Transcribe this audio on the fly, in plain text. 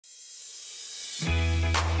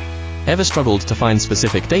Ever struggled to find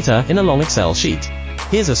specific data in a long Excel sheet?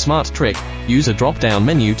 Here's a smart trick: use a drop-down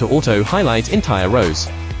menu to auto-highlight entire rows.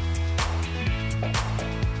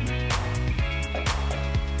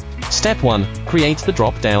 Step 1. Create the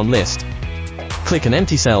drop-down list. Click an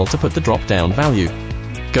empty cell to put the drop-down value.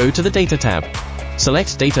 Go to the Data tab.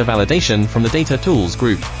 Select Data Validation from the Data Tools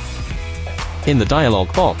group. In the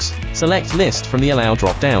dialog box, select List from the Allow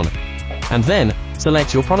drop-down. And then,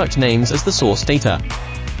 select your product names as the source data.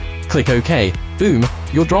 Click OK. Boom,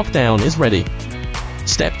 your drop-down is ready.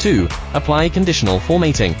 Step 2. Apply Conditional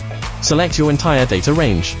Formatting. Select your entire data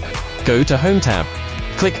range. Go to Home tab.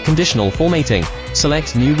 Click Conditional Formatting.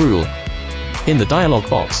 Select New Rule. In the dialog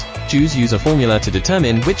box, choose Use a formula to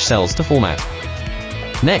determine which cells to format.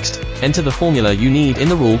 Next, enter the formula you need in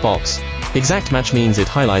the rule box. Exact match means it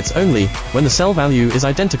highlights only when the cell value is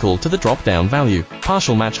identical to the drop-down value.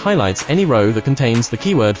 Partial match highlights any row that contains the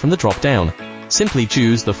keyword from the drop-down. Simply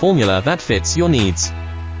choose the formula that fits your needs.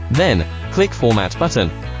 Then, click Format button.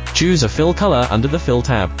 Choose a fill color under the Fill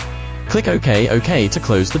tab. Click OK to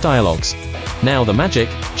close the dialogs. Now the magic: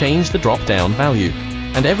 change the drop-down value.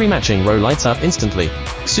 And every matching row lights up instantly.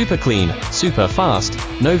 Super clean, super fast,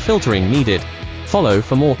 no filtering needed. Follow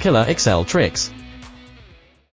for more killer Excel tricks.